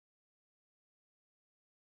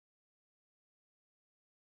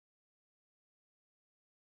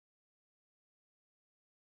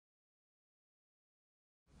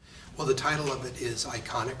Well, the title of it is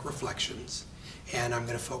Iconic Reflections, and I'm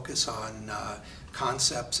going to focus on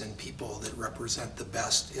concepts and people that represent the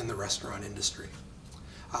best in the restaurant industry.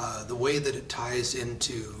 The way that it ties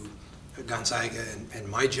into Gonzaga and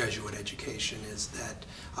my Jesuit education is that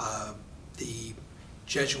the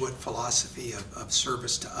Jesuit philosophy of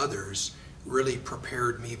service to others really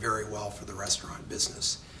prepared me very well for the restaurant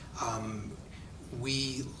business.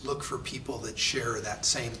 We look for people that share that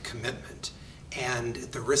same commitment, and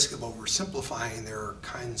at the risk of oversimplifying, there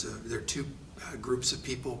are two groups of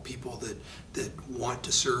people that want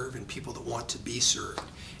to serve and people that want to be served.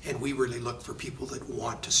 And we really look for people that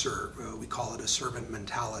want to serve. We call it a servant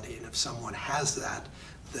mentality, and if someone has that,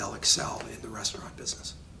 they'll excel in the restaurant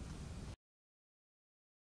business.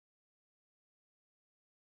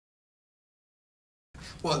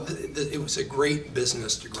 Well, it was a great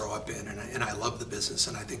business to grow up in, and I love the business,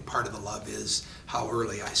 and I think part of the love is how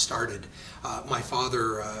early I started. My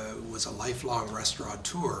father was a lifelong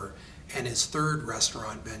restaurateur, and his third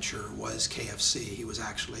restaurant venture was KFC. He was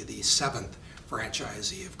actually the 7th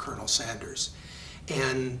franchisee of Colonel Sanders.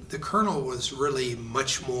 And the Colonel was really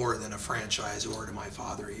much more than a franchisor to my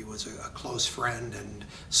father. He was a close friend and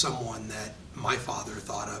someone that my father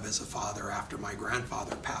thought of as a father after my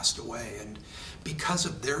grandfather passed away. And because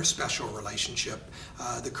of their special relationship,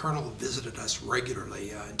 the Colonel visited us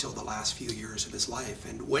regularly until the last few years of his life.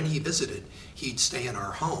 And when he visited, he'd stay in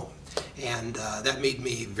our home. And that made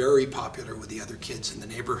me very popular with the other kids in the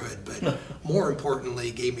neighborhood, but more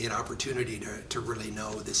importantly, gave me an opportunity to really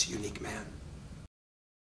know this unique man.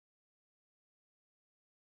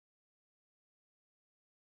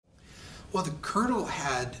 Well, the Colonel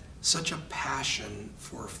had such a passion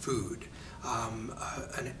for food,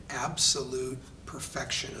 an absolute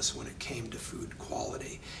perfectionist when it came to food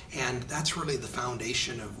quality. And that's really the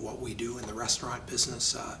foundation of what we do in the restaurant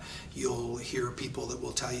business. You'll hear people that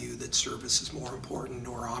will tell you that service is more important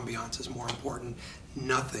or ambiance is more important.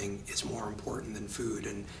 Nothing is more important than food,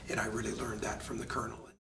 and I really learned that from the Colonel.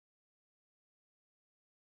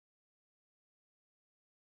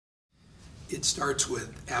 It starts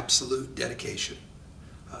with absolute dedication,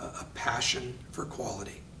 a passion for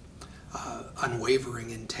quality, unwavering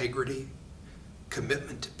integrity,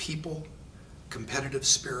 commitment to people, competitive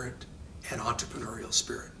spirit, and entrepreneurial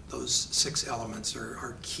spirit. Those 6 elements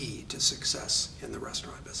are key to success in the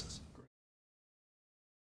restaurant business.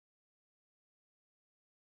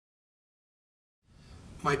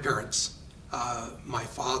 My parents, my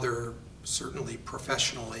father certainly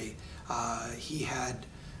professionally, he had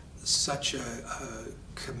such a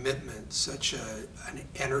commitment, such an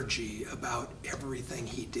energy about everything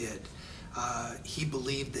he did. He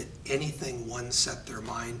believed that anything one set their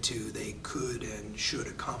mind to, they could and should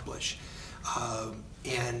accomplish.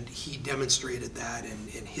 And he demonstrated that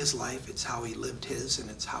in his life. It's how he lived his, and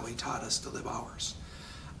it's how he taught us to live ours.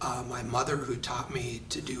 My mother, who taught me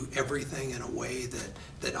to do everything in a way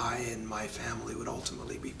that I and my family would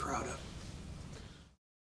ultimately be proud of.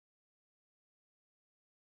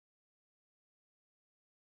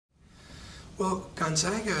 Well,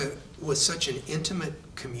 Gonzaga was such an intimate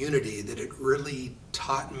community that it really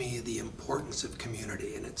taught me the importance of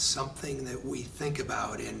community, and it's something that we think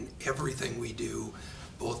about in everything we do,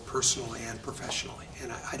 both personally and professionally.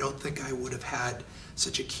 And I don't think I would have had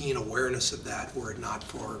such a keen awareness of that were it not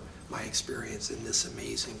for my experience in this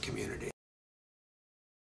amazing community.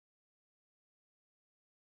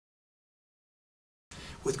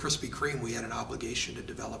 With Krispy Kreme, we had an obligation to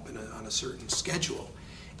develop on a certain schedule.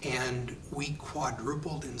 And we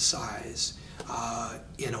quadrupled in size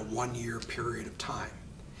in a 1-year period of time.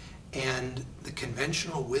 And the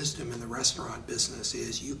conventional wisdom in the restaurant business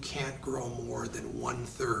is you can't grow more than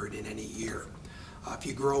 1/3 in any year. If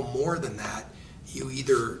you grow more than that, you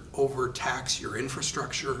either overtax your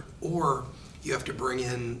infrastructure or you have to bring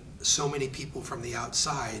in so many people from the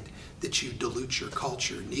outside that you dilute your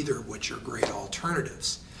culture, neither of which are great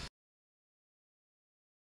alternatives.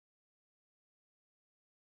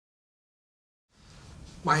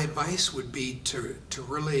 My advice would be to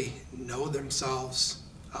really know themselves,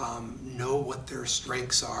 know what their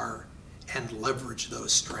strengths are, and leverage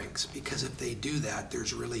those strengths. Because if they do that,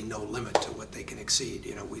 there's really no limit to what they can exceed.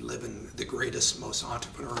 You know, we live in the greatest, most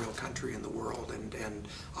entrepreneurial country in the world, and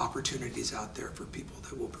opportunities out there for people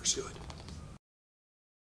that will pursue it.